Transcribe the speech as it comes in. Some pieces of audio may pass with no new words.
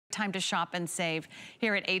Time to shop and save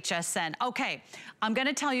here at HSN. Okay, I'm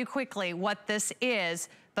gonna tell you quickly what this is,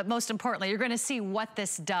 but most importantly, you're gonna see what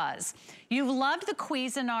this does. You've loved the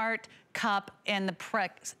Cuisinart cup and the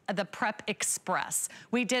Prep Express.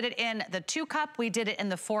 We did it in the 2 cup, we did it in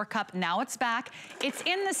the 4 cup, now it's back. It's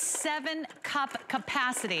in the 7 cup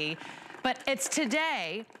capacity, but it's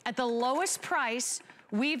today at the lowest price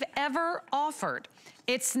we've ever offered.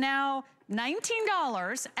 It's now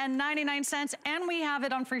 $19.99, and we have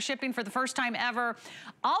it on free shipping for the first time ever.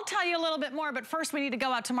 I'll tell you a little bit more, but first we need to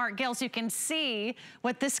go out to Mark Gill so you can see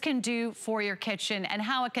what this can do for your kitchen and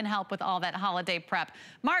how it can help with all that holiday prep.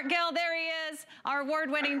 Mark Gill, there he is, our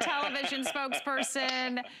award-winning television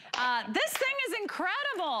spokesperson. This thing is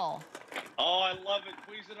incredible. Oh, I love it.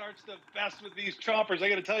 Cuisinart's the best with these choppers. I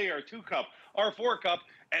got to tell you, our 2 cup, our 4 cup,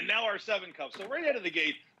 and now our 7 cup. So right out of the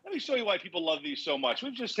gate, let me show you why people love these so much.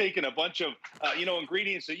 We've just taken a bunch of,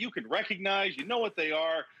 ingredients that you can recognize. You know what they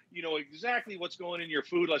are. You know exactly what's going in your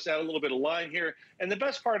food. Let's add a little bit of lime here. And the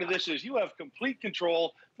best part of this is you have complete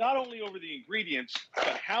control, not only over the ingredients,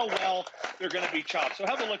 but how well they're going to be chopped. So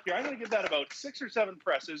have a look here. I'm going to give that about 6 or 7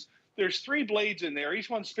 presses. There's 3 blades in there. Each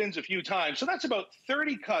one spins a few times. So that's about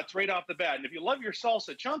 30 cuts right off the bat. And if you love your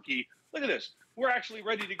salsa chunky, look at this. We're actually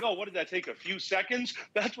ready to go. What did that take, a few seconds?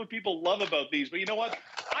 That's what people love about these. But you know what?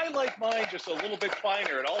 I like mine just a little bit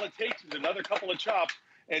finer, and all it takes is another couple of chops.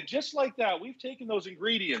 And just like that, we've taken those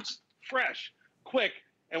ingredients, fresh, quick,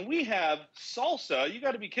 and we have salsa. You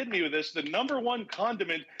got to be kidding me with this. The #1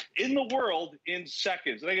 condiment in the world in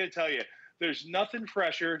seconds. And I got to tell you, there's nothing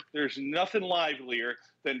fresher, there's nothing livelier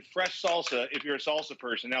than fresh salsa if you're a salsa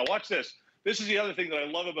person. Now watch this. This is the other thing that I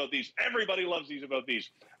love about these. Everybody loves these about these.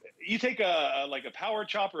 You take like a power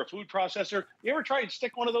chopper, a food processor. You ever try and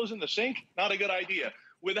stick one of those in the sink? Not a good idea.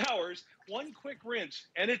 With ours, one quick rinse,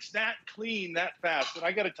 and it's that clean, that fast. And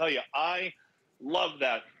I got to tell you, I love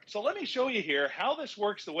that. So let me show you here how this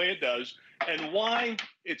works the way it does and why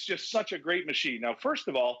it's just such a great machine. Now, first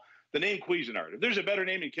of all, the name Cuisinart. If there's a better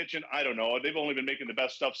name in kitchen, I don't know. They've only been making the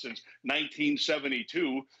best stuff since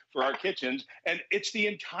 1972 for our kitchens. And it's the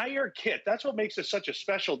entire kit. That's what makes it such a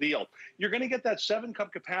special deal. You're going to get that 7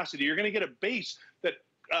 cup capacity. You're going to get a base that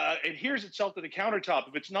adheres itself to the countertop.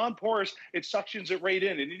 If it's non-porous, it suctions it right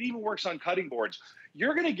in. And it even works on cutting boards.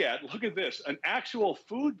 You're going to get, look at this, an actual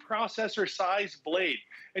food processor size blade.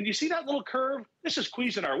 And you see that little curve? This is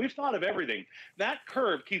Cuisinart. We've thought of everything. That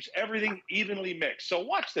curve keeps everything evenly mixed. So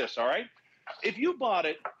watch this, all right? If you bought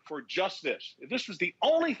it for just this, if this was the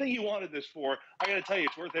only thing you wanted this for, I got to tell you,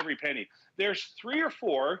 it's worth every penny. There's 3 or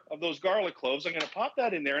 4 of those garlic cloves. I'm going to pop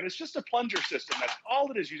that in there, and it's just a plunger system. That's all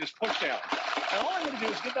it is. You just push down. And all I'm going to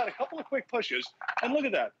do is give that a couple of quick pushes, and look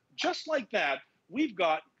at that. Just like that, we've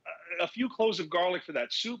got a few cloves of garlic for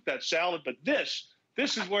that soup, that salad, but this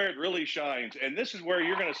is where it really shines, and this is where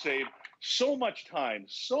you're going to save so much time,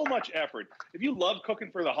 so much effort. If you love cooking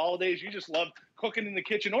for the holidays, you just love cooking in the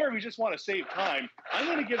kitchen, or if you just want to save time, I'm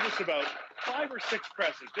going to give this about 5 or 6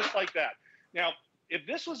 presses, just like that. Now, if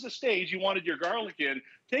this was the stage you wanted your garlic in,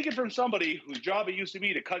 take it from somebody whose job it used to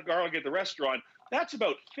be to cut garlic at the restaurant. That's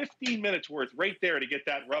about 15 minutes worth right there to get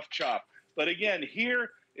that rough chop. But again,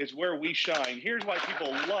 here is where we shine. Here's why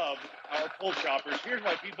people love our pull choppers. Here's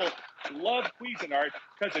why people love Cuisinart,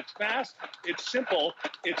 because it's fast, it's simple,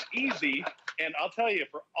 it's easy, and I'll tell you,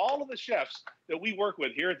 for all of the chefs that we work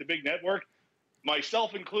with here at the Big Network,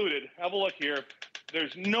 myself included, have a look here,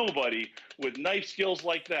 there's nobody with knife skills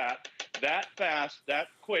like that fast, that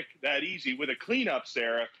quick, that easy, with a cleanup,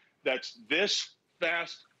 Sarah, that's this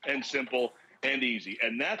fast and simple and easy.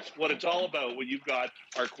 And that's what it's all about when you've got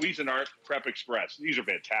our Cuisinart Prep Express. These are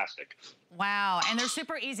fantastic. Wow, and they're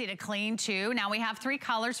super easy to clean too. Now we have 3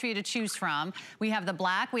 colors for you to choose from. We have the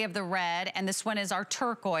black, we have the red, and this one is our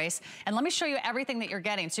turquoise. And let me show you everything that you're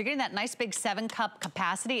getting. So you're getting that nice big 7 cup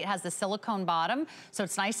capacity. It has the silicone bottom, so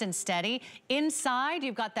it's nice and steady. Inside,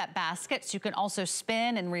 you've got that basket, so you can also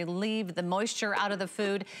spin and relieve the moisture out of the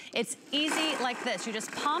food. It's easy like this. You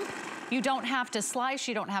just pump. You don't have to slice,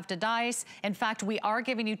 you don't have to dice. In fact, we are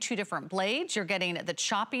giving you 2 different blades. You're getting the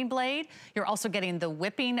chopping blade. You're also getting the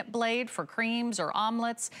whipping blade for creams or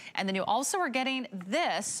omelets. And then you also are getting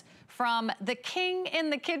this from the king in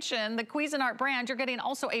the kitchen, the Cuisinart brand. You're getting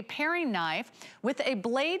also a paring knife with a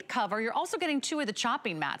blade cover. You're also getting 2 of the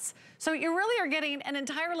chopping mats. So you really are getting an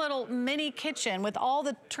entire little mini kitchen with all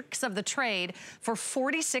the tricks of the trade for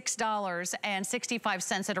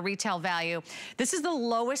 $46.65 at a retail value. This is the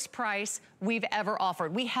lowest price we've ever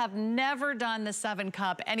offered. We have never done the 7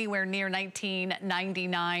 cup anywhere near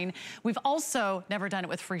 $19.99. We've also never done it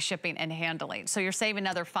with free shipping and handling. So you're saving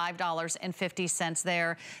another $5.50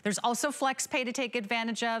 there. There's also flex pay to take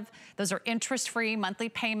advantage of. Those are interest-free monthly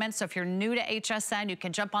payments. So if you're new to HSN, you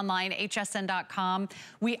can jump online, hsn.com.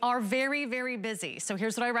 We are very, very busy. So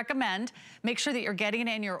here's what I recommend. Make sure that you're getting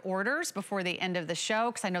in your orders before the end of the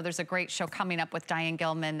show, because I know there's a great show coming up with Diane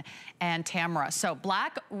Gilman and Tamara. So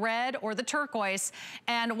black, red, or the turquoise.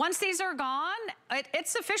 And once these are gone,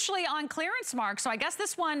 it's officially on clearance, Mark. So I guess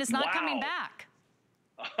this one is not coming back.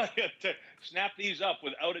 I have to snap these up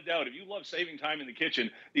without a doubt. If you love saving time in the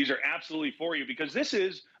kitchen, these are absolutely for you, because this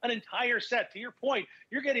is an entire set. To your point,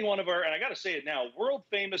 you're getting one of our, and I got to say it now, world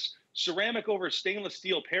famous ceramic over stainless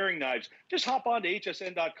steel paring knives. Just hop on to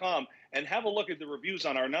hsn.com and have a look at the reviews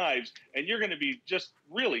on our knives, and you're going to be just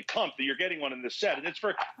really pumped that you're getting one in this set. And it's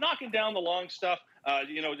for knocking down the long stuff,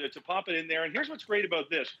 you know, to pop it in there. And here's what's great about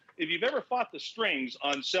this. If you've ever fought the strings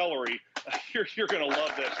on celery, you're going to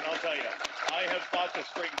love this. And I'll tell you, I have fought the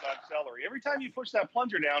strings on celery. Every time you push that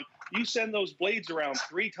plunger down, you send those blades around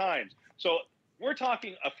 3 times. So we're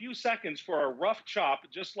talking a few seconds for a rough chop,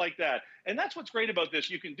 just like that. And that's what's great about this.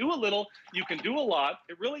 You can do a little, you can do a lot.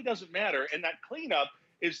 It really doesn't matter. And that cleanup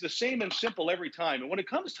is the same and simple every time. And when it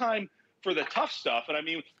comes time for the tough stuff, and I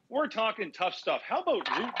mean, we're talking tough stuff. How about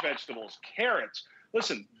root vegetables, carrots?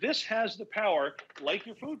 Listen, this has the power, like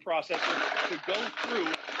your food processor, to go through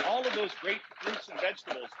all of those great fruits and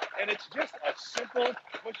vegetables. And it's just a simple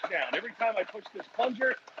push down. Every time I push this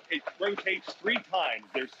plunger, it rotates 3 times.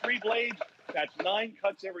 There's 3 blades. That's 9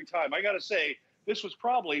 cuts every time. I got to say, this was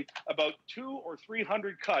probably about 200 or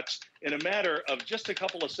 300 cuts in a matter of just a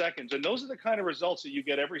couple of seconds. And those are the kind of results that you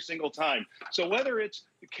get every single time. So whether it's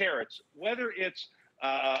the carrots, whether it's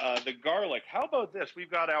the garlic, how about this? We've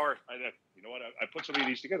got our, you know what, I put some of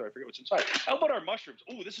these together. I forget what's inside. How about our mushrooms?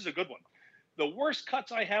 Oh, this is a good one. The worst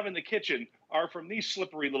cuts I have in the kitchen are from these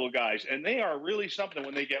slippery little guys, and they are really something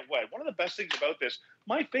when they get wet. One of the best things about this,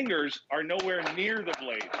 my fingers are nowhere near the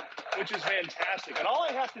blade, which is fantastic. And all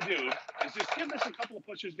I have to do is just give this a couple of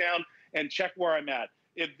pushes down and check where I'm at.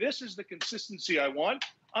 If this is the consistency I want,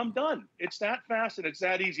 I'm done. It's that fast and it's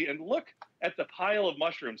that easy. And look at the pile of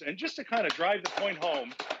mushrooms. And just to kind of drive the point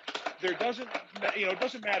home, there doesn't, you know, it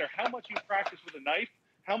doesn't matter how much you practice with a knife,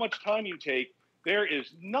 how much time you take. There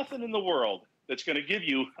is nothing in the world that's going to give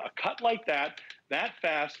you a cut like that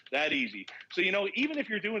fast, that easy. So, you know, even if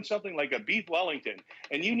you're doing something like a beef Wellington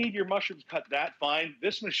and you need your mushrooms cut that fine,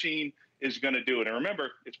 this machine is going to do it. And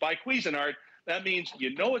remember, it's by Cuisinart. That means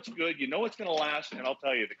you know it's good, you know it's going to last, and I'll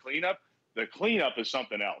tell you, the cleanup is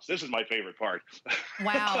something else. This is my favorite part.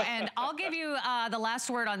 Wow, and I'll give you the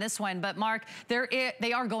last word on this one, but Mark,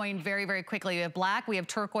 they are going very, very quickly. We have black, we have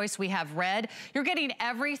turquoise, we have red. You're getting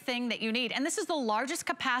everything that you need, and this is the largest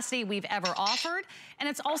capacity we've ever offered, and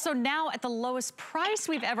it's also now at the lowest price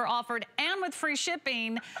we've ever offered, and with free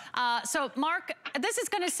shipping. So Mark, this is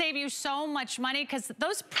gonna save you so much money, because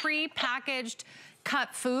those pre-packaged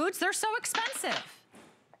cut foods, they're so expensive.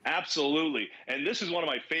 Absolutely. And this is one of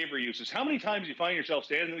my favorite uses. How many times you find yourself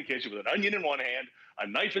standing in the kitchen with an onion in one hand, a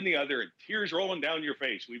knife in the other, and tears rolling down your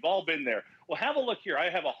face? We've all been there. Well, have a look here.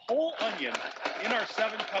 I have a whole onion in our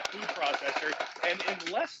 7-cup food processor, and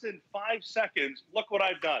in less than 5 seconds, look what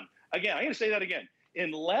I've done. Again, I'm going to say that again.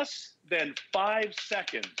 In less than 5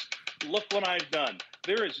 seconds, look what I've done.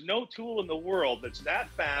 There is no tool in the world that's that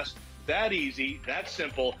fast, that easy, that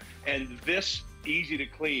simple, and this easy to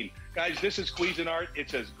clean. Guys, this is Cuisinart.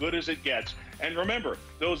 It's as good as it gets. And remember,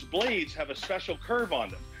 those blades have a special curve on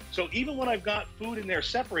them. So even when I've got food in there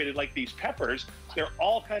separated, like these peppers, they're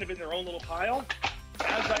all kind of in their own little pile.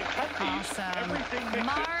 As I cut these, everything mixes.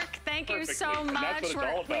 Mark, thank you so much. That's what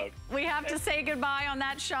it's all about. We have to say goodbye on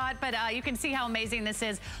that shot, but you can see how amazing this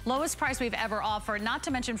is. Lowest price we've ever offered, not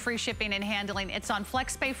to mention free shipping and handling. It's on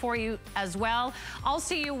FlexPay for you as well. I'll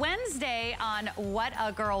see you Wednesday on What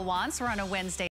a Girl Wants. We're on a Wednesday.